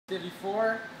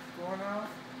54 going off.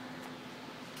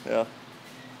 Yeah. Let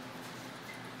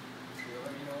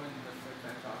me know when the flick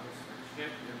that toggle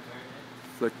switch.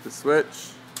 Flick the switch.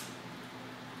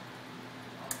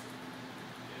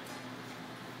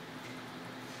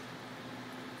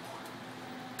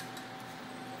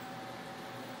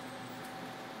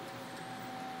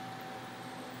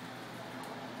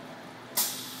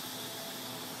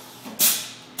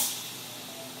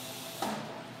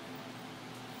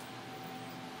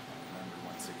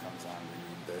 Once it comes on, we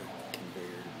need the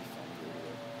conveyor to be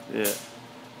thumbed. Yeah.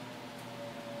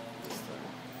 This thing.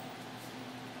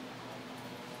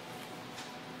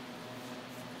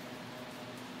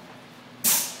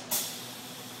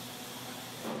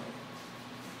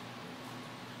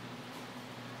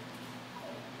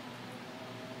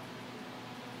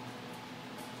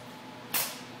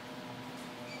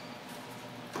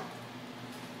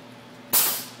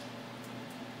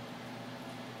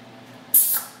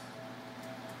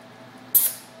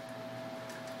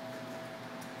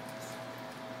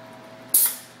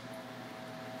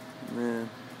 Man.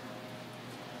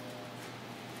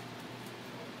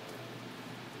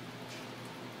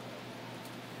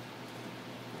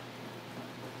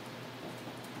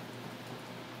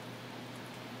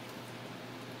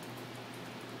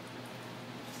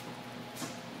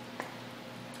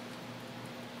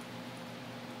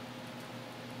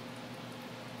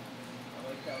 I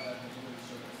like how that video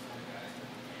showed us the guys with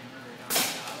the camera right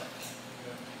on the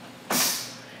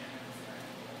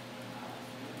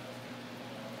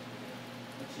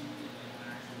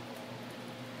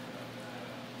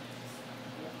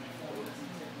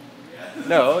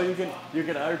No, you can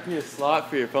RP a slot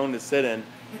for your phone to sit in.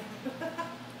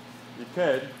 You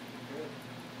could.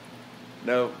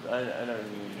 No, I know what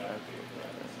you mean.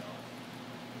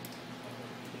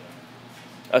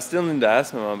 I still need to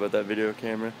ask my mom about that video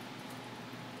camera.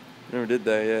 Never did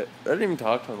that yet. I didn't even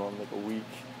talk to my mom in like a week.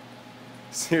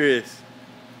 Serious.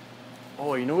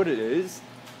 Oh, you know what it is?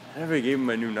 I never gave him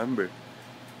my new number.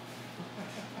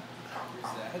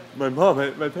 My mom,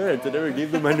 my parents, I never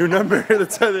gave them my new number.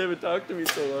 That's why they haven't talked to me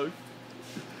so long.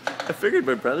 I figured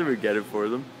my brother would get it for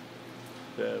them.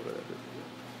 Yeah, whatever.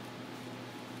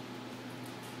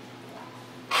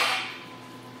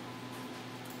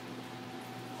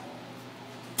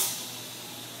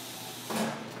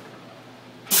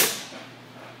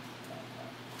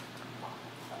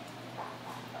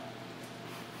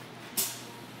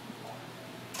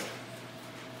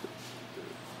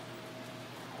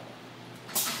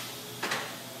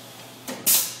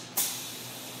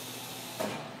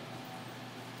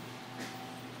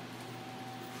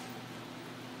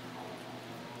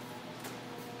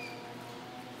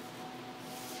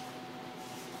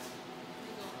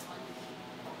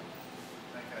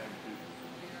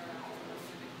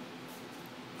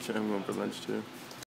 Sure, I'm going for lunch too.